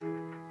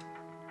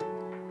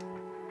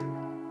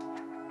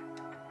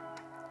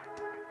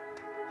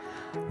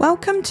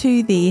Welcome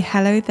to the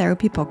Hello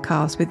Therapy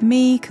podcast with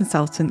me,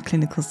 consultant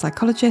clinical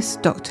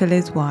psychologist Dr.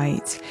 Liz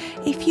White.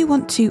 If you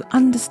want to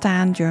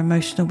understand your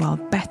emotional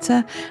world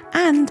better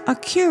and are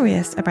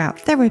curious about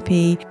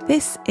therapy,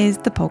 this is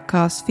the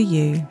podcast for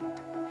you.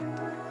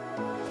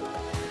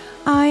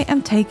 I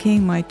am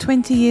taking my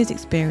 20 years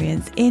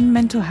experience in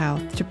mental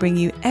health to bring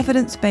you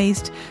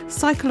evidence-based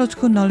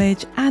psychological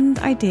knowledge and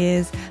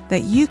ideas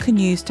that you can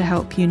use to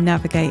help you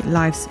navigate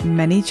life's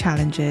many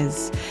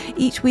challenges.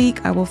 Each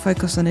week I will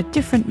focus on a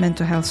different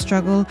mental health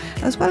struggle,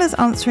 as well as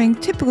answering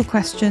typical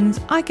questions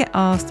I get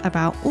asked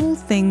about all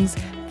things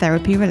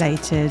therapy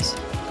related.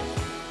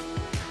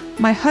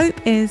 My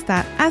hope is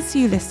that as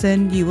you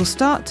listen, you will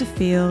start to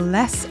feel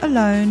less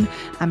alone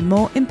and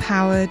more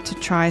empowered to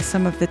try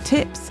some of the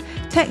tips,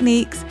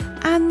 techniques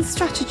and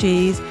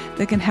strategies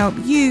that can help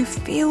you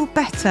feel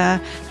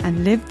better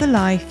and live the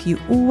life you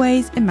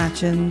always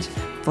imagined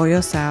for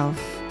yourself.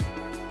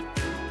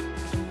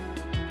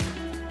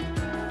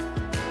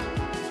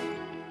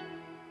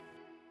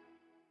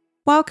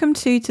 Welcome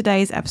to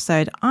today's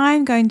episode.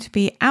 I'm going to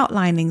be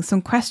outlining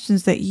some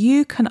questions that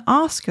you can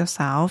ask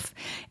yourself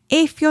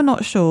if you're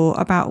not sure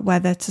about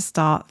whether to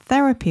start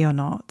therapy or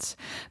not.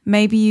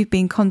 Maybe you've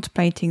been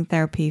contemplating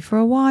therapy for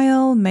a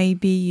while.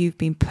 Maybe you've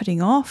been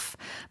putting off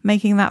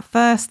making that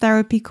first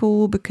therapy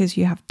call because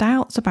you have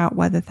doubts about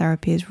whether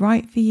therapy is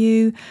right for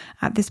you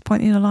at this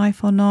point in your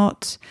life or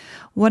not.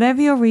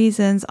 Whatever your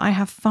reasons, I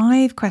have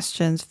 5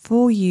 questions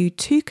for you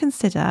to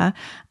consider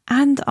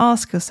and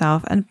ask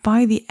yourself. And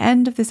by the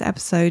end of this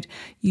episode,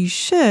 you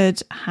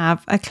should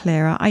have a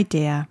clearer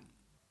idea.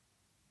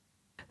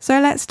 So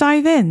let's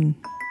dive in.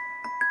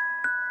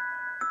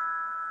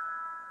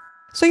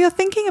 So you're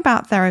thinking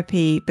about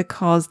therapy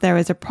because there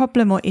is a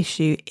problem or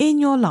issue in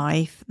your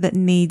life that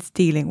needs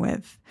dealing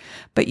with,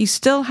 but you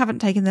still haven't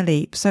taken the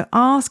leap. So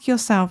ask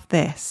yourself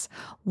this: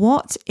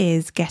 what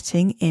is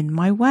getting in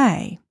my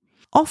way?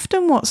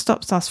 Often what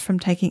stops us from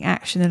taking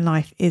action in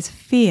life is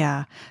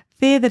fear.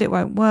 Fear that it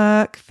won't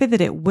work, fear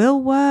that it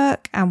will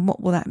work, and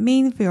what will that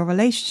mean for your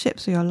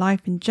relationships or your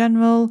life in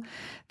general?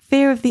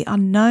 Fear of the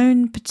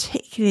unknown,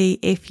 particularly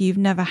if you've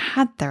never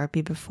had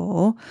therapy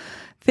before.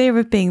 Fear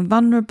of being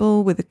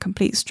vulnerable with a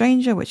complete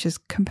stranger, which is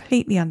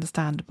completely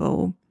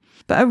understandable.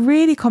 But a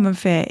really common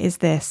fear is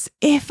this: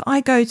 if I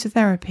go to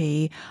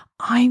therapy,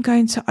 I'm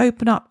going to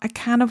open up a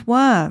can of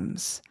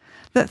worms.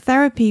 That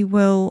therapy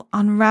will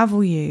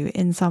unravel you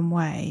in some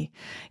way.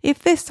 If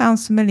this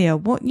sounds familiar,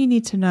 what you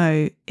need to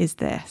know is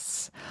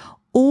this: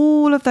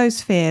 all of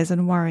those fears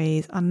and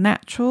worries are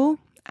natural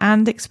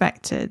and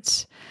expected.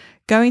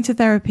 Going to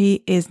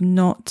therapy is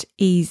not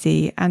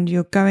easy, and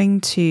you're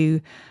going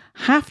to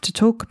have to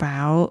talk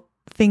about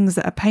things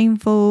that are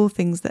painful,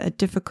 things that are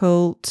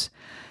difficult.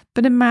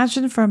 But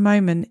imagine for a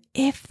moment,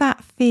 if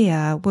that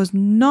fear was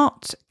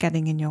not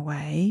getting in your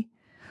way,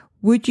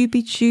 would you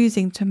be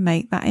choosing to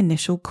make that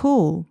initial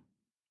call?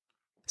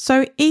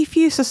 So if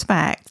you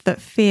suspect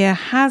that fear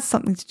has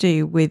something to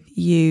do with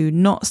you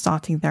not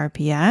starting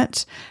therapy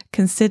yet,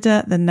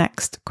 consider the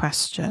next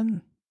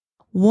question.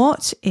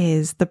 What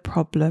is the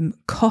problem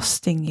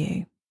costing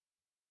you?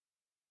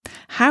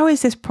 How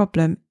is this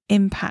problem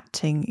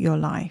impacting your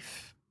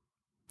life?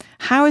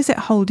 How is it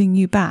holding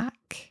you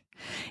back?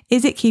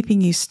 Is it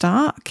keeping you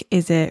stuck?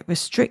 Is it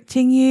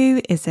restricting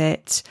you? Is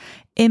it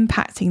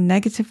impacting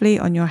negatively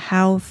on your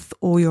health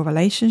or your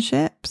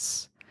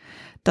relationships?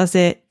 Does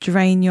it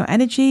drain your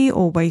energy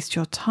or waste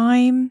your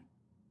time?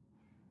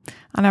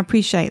 And I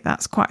appreciate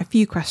that's quite a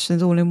few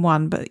questions all in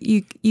one, but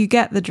you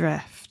get the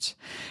drift.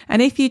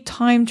 And if you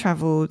time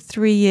traveled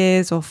 3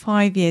 years or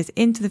 5 years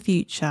into the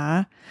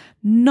future,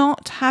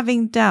 not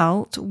having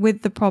dealt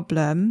with the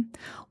problem,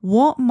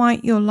 what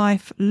might your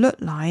life look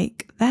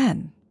like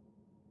then?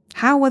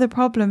 How would the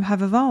problem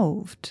have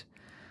evolved?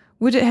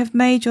 Would it have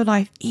made your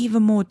life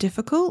even more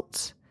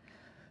difficult?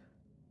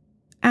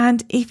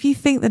 And if you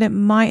think that it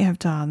might have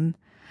done,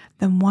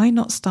 then why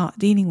not start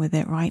dealing with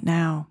it right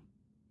now?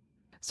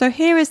 So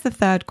here is the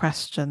third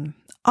question.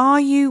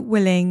 Are you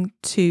willing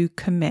to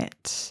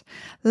commit?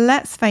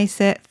 Let's face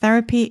it,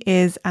 therapy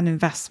is an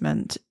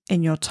investment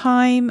in your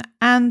time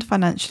and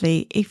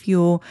financially if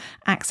you're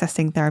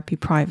accessing therapy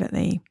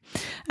privately.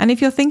 And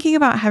if you're thinking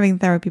about having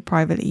therapy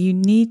privately, you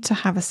need to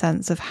have a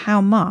sense of how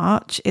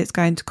much it's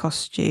going to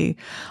cost you.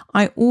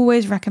 I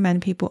always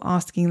recommend people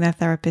asking their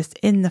therapist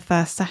in the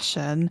first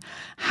session,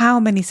 how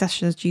many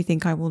sessions do you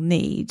think I will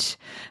need?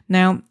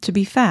 Now, to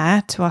be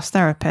fair to us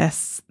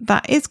therapists,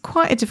 that is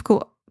quite a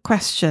difficult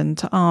question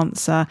to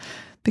answer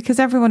because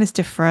everyone is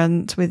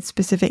different with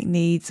specific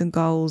needs and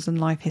goals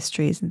and life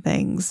histories and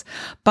things.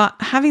 But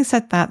having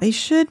said that, they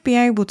should be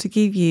able to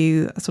give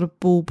you a sort of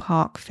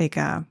ballpark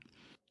figure.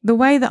 The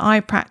way that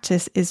I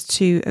practice is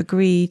to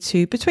agree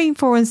to between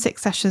 4 and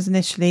 6 sessions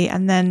initially,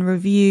 and then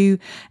review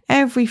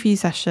every few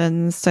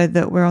sessions so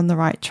that we're on the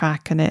right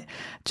track, and it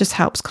just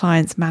helps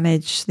clients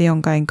manage the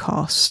ongoing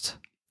cost.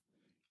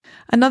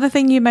 Another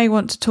thing you may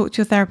want to talk to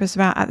your therapist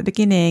about at the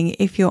beginning,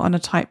 if you're on a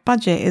tight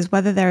budget, is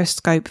whether there is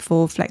scope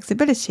for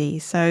flexibility.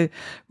 So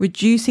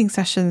reducing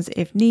sessions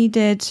if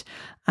needed,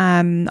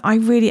 I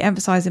really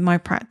emphasize in my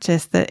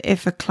practice that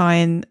if a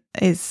client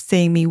is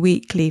seeing me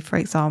weekly, for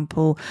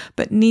example,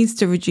 but needs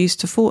to reduce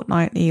to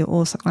fortnightly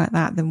or something like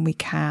that, then we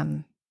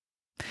can.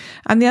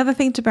 And the other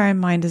thing to bear in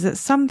mind is that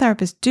some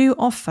therapists do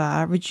offer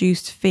a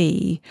reduced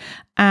fee,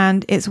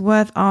 and it's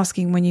worth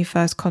asking when you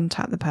first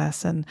contact the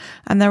person.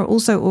 And there are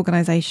also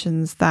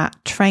organisations that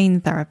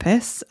train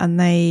therapists, and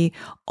they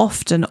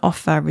often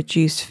offer a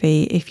reduced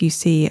fee if you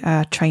see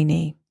a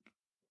trainee.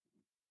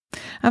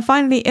 And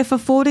finally, if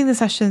affording the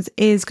sessions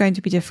is going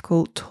to be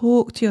difficult,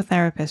 talk to your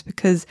therapist,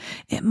 because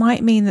it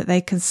might mean that they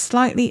can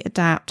slightly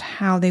adapt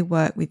how they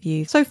work with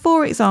you. So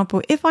for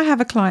example, if I have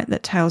a client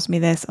that tells me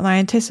this and I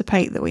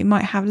anticipate that we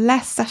might have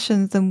less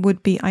sessions than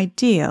would be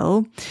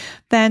ideal,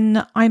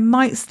 then I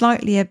might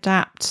slightly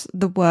adapt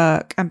the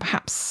work, and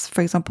perhaps,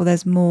 for example,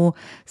 there's more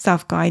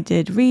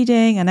self-guided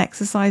reading and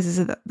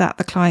exercises that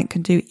the client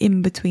can do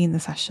in between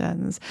the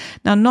sessions.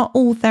 Now, not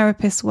all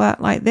therapists work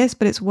like this,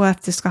 but it's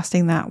worth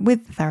discussing that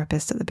with the therapist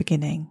at the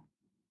beginning.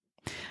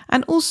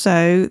 And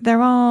also,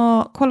 there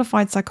are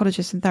qualified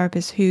psychologists and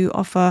therapists who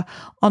offer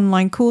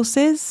online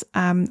courses,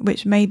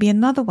 which may be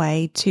another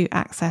way to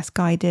access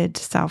guided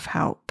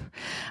self-help.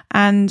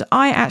 And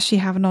I actually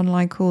have an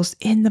online course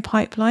in the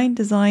pipeline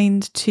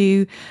designed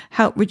to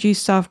help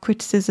reduce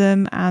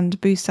self-criticism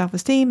and boost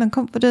self-esteem and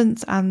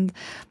confidence. And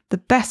the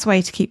best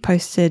way to keep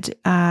posted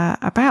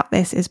about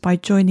this is by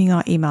joining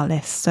our email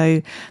list.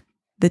 So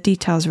the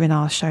details are in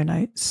our show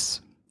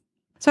notes.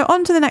 So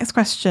on to the next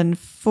question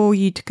for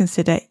you to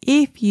consider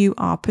if you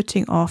are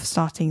putting off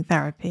starting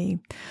therapy.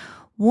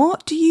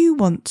 What do you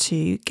want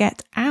to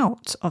get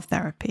out of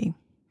therapy?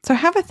 So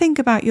have a think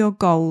about your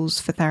goals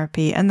for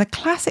therapy. And the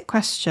classic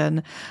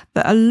question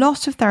that a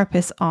lot of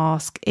therapists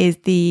ask is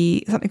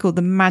something called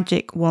the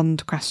magic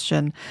wand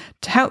question,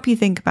 to help you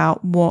think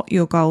about what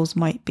your goals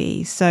might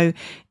be. So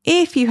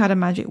if you had a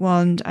magic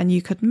wand and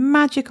you could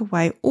magic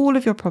away all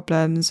of your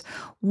problems,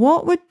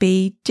 what would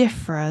be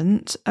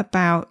different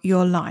about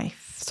your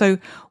life? So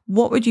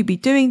what would you be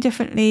doing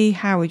differently?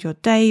 How would your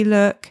day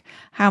look?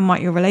 How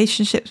might your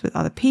relationships with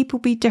other people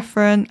be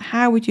different?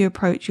 How would you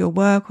approach your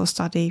work or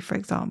study, for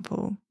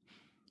example?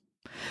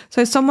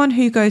 So someone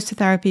who goes to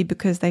therapy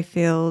because they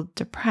feel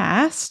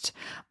depressed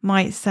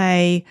might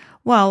say,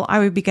 well, I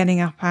would be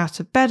getting up out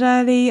of bed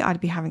early.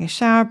 I'd be having a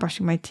shower,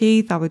 brushing my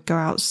teeth. I would go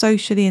out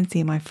socially and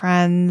see my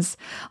friends.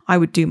 I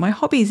would do my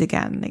hobbies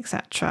again,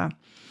 etc.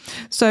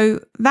 So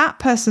that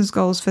person's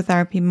goals for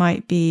therapy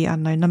might be, I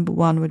don't know, number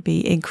 1 would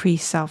be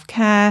increased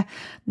self-care.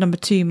 Number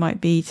 2 might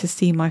be to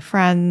see my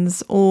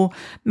friends, or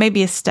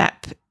maybe a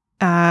step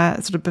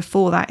sort of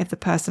before that, if the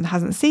person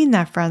hasn't seen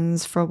their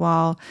friends for a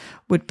while,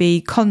 would be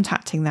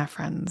contacting their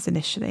friends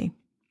initially.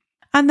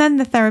 And then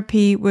the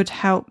therapy would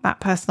help that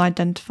person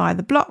identify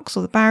the blocks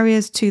or the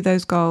barriers to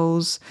those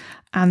goals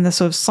and the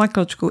sort of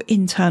psychological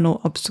internal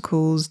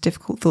obstacles,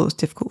 difficult thoughts,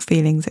 difficult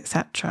feelings,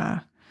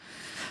 etc.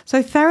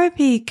 So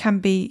therapy can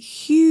be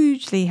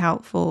hugely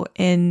helpful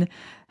in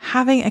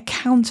having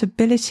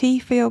accountability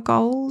for your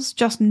goals,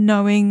 just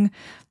knowing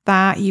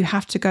that you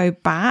have to go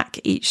back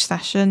each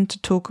session to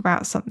talk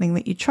about something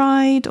that you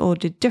tried or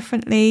did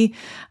differently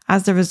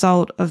as a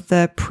result of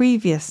the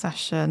previous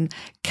session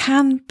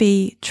can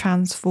be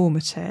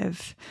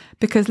transformative,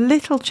 because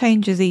little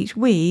changes each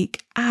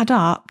week add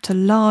up to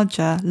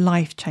larger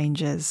life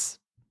changes.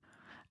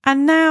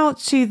 And now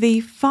to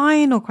the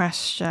final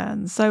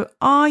question. So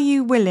are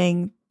you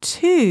willing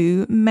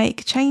to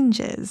make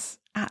changes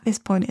at this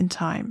point in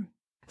time?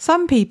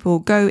 Some people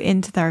go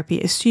into therapy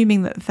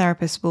assuming that the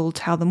therapist will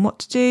tell them what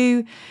to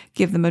do,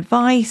 give them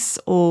advice,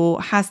 or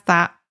has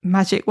that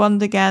magic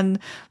wand again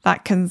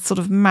that can sort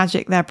of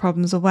magic their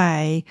problems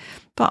away.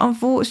 But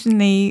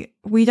unfortunately,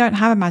 we don't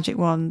have a magic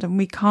wand and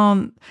we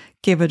can't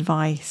give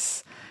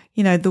advice.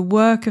 You know, the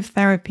work of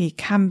therapy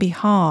can be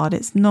hard.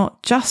 It's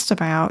not just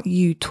about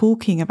you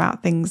talking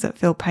about things that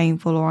feel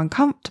painful or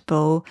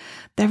uncomfortable.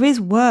 There is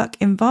work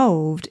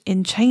involved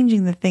in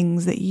changing the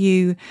things that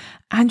you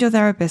and your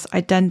therapist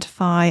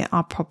identify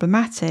are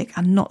problematic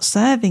and not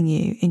serving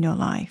you in your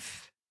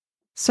life.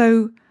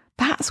 So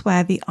that's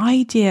where the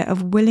idea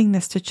of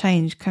willingness to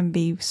change can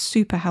be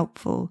super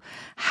helpful.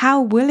 How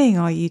willing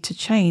are you to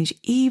change,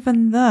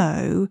 even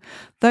though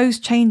those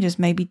changes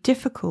may be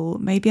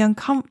difficult, may be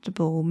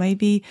uncomfortable, may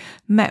be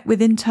met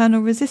with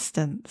internal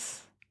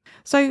resistance?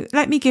 So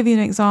let me give you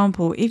an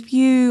example. If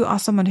you are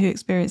someone who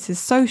experiences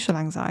social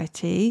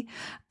anxiety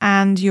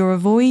and you're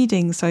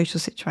avoiding social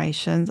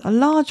situations, a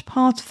large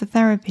part of the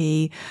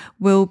therapy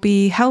will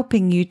be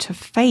helping you to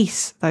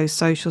face those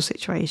social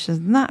situations.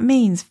 And that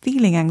means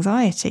feeling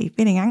anxiety,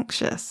 feeling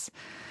anxious.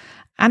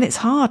 And it's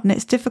hard and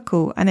it's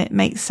difficult, and it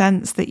makes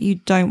sense that you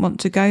don't want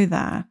to go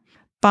there.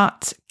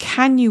 But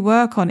can you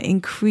work on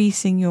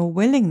increasing your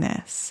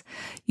willingness?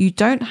 You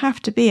don't have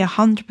to be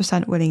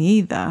 100% willing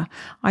either.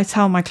 I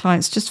tell my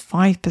clients just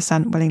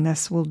 5%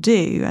 willingness will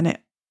do. And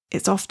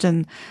it's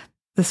often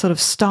the sort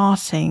of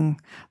starting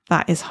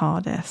that is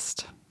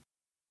hardest.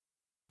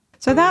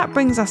 So that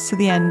brings us to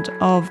the end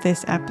of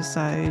this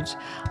episode.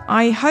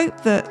 I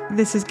hope that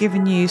this has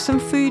given you some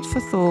food for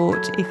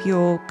thought if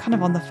you're kind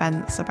of on the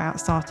fence about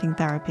starting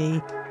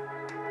therapy.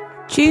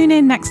 Tune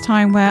in next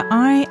time where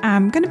I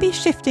am going to be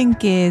shifting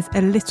gears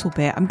a little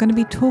bit. I'm going to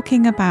be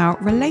talking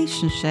about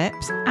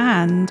relationships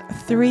and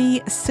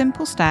 3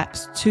 simple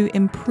steps to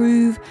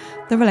improve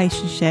the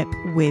relationship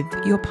with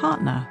your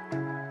partner.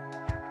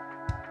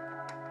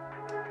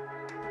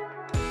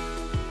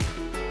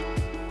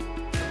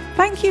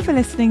 Thank you for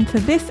listening to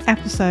this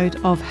episode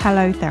of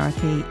Hello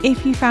Therapy.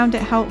 If you found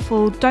it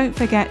helpful, don't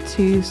forget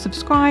to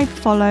subscribe,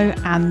 follow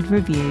and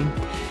review.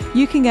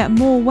 You can get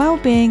more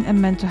well-being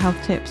and mental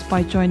health tips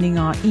by joining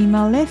our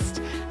email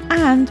list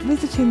and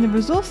visiting the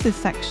resources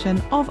section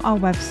of our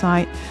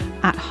website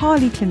at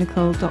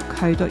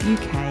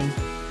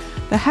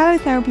harleyclinical.co.uk. The Hello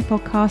Therapy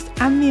podcast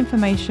and the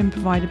information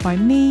provided by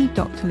me,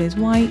 Dr. Liz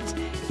White,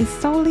 is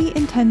solely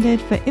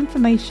intended for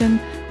information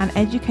and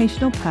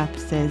educational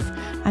purposes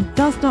and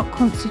does not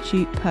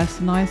constitute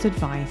personalised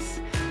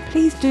advice.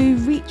 Please do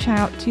reach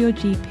out to your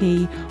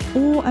GP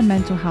or a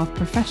mental health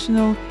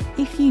professional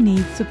if you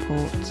need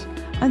support.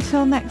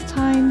 Until next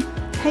time,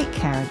 take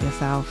care of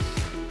yourself.